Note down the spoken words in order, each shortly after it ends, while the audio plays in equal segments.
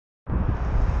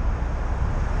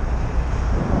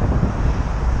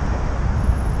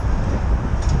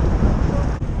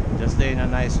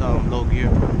nice low gear.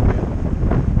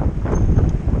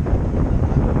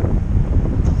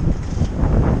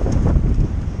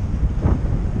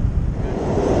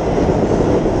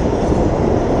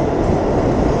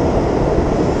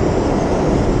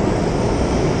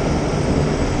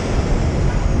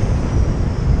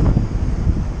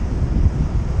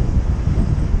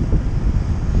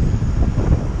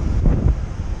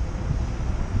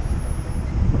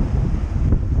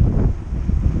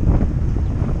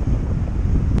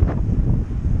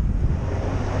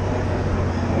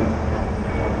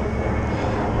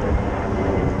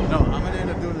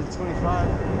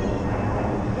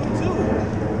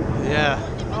 Yeah.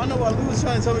 I don't know why Lou was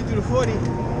trying to tell me to do the 40.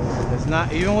 It's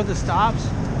not, even with the stops,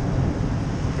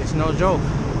 it's no joke.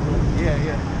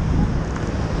 Yeah.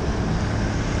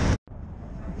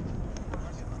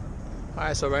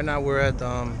 Alright, so right now we're at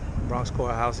Bronx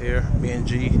Courthouse here, me and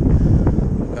G.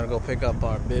 We're gonna go pick up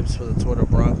our bibs for the Tour De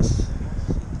Bronx.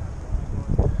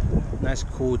 Nice,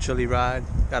 cool, chilly ride.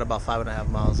 Got about 5.5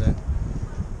 miles in.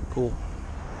 Cool.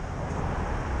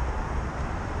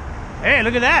 Hey,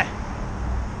 look at that!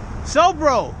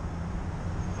 SoBro!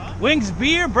 Huh? Wings,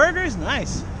 beer, burgers,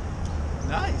 nice.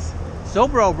 Nice.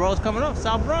 SoBro, bro, it's coming up,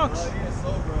 South Bronx. Oh yeah,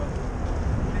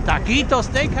 SoBro. Taquito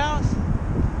Steakhouse.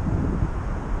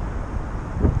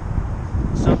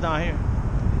 Some down here.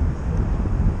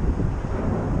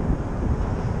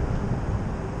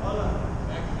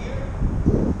 Back here?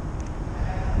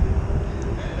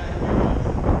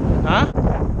 Huh?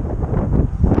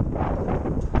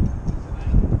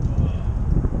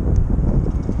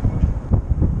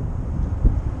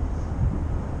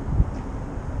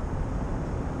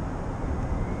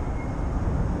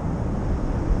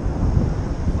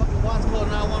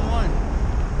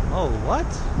 Oh, what?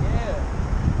 Yeah.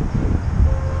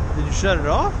 Did you shut it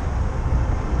off?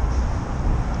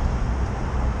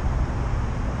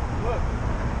 Look.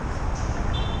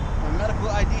 My medical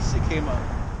ID shit came up.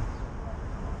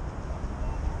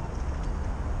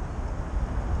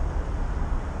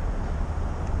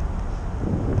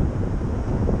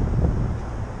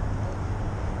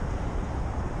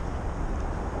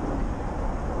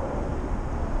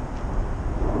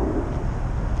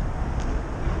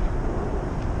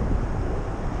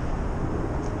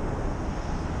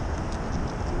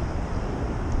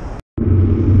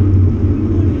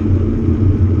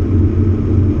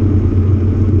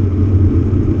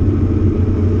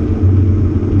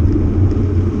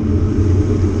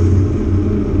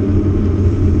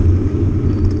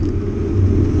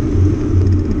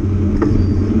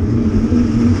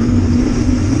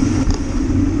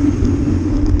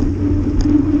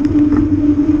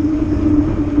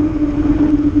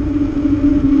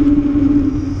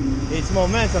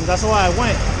 Momentum, that's why I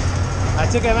went. I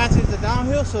took advantage of the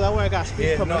downhill so that way I got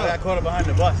speed coming up. I got caught up behind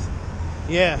the bus.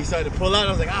 Yeah. He started to pull out and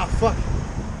I was like, ah, fuck.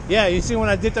 Yeah, you see when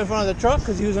I dipped in front of the truck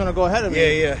because he was going to go ahead of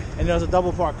me. Yeah. And there was a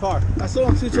double parked car. I saw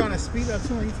him too trying to speed up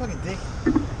too. Like, you fucking dick.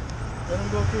 Let him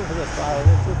go through. Look at the style of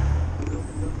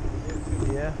it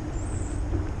too. Yeah.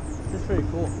 It's pretty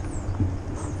cool.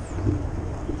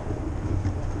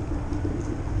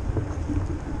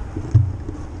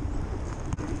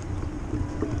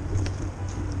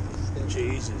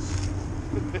 Jesus.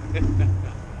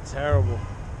 Terrible.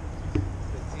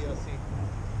 TLC.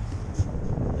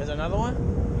 There's another one?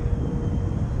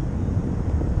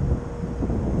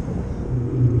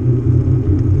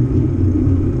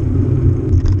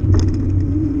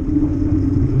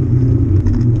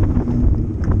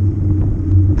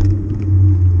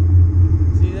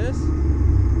 See this?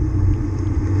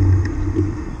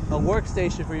 A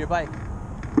workstation for your bike.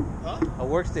 Huh? A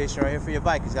workstation right here for your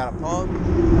bike. It's got a pump.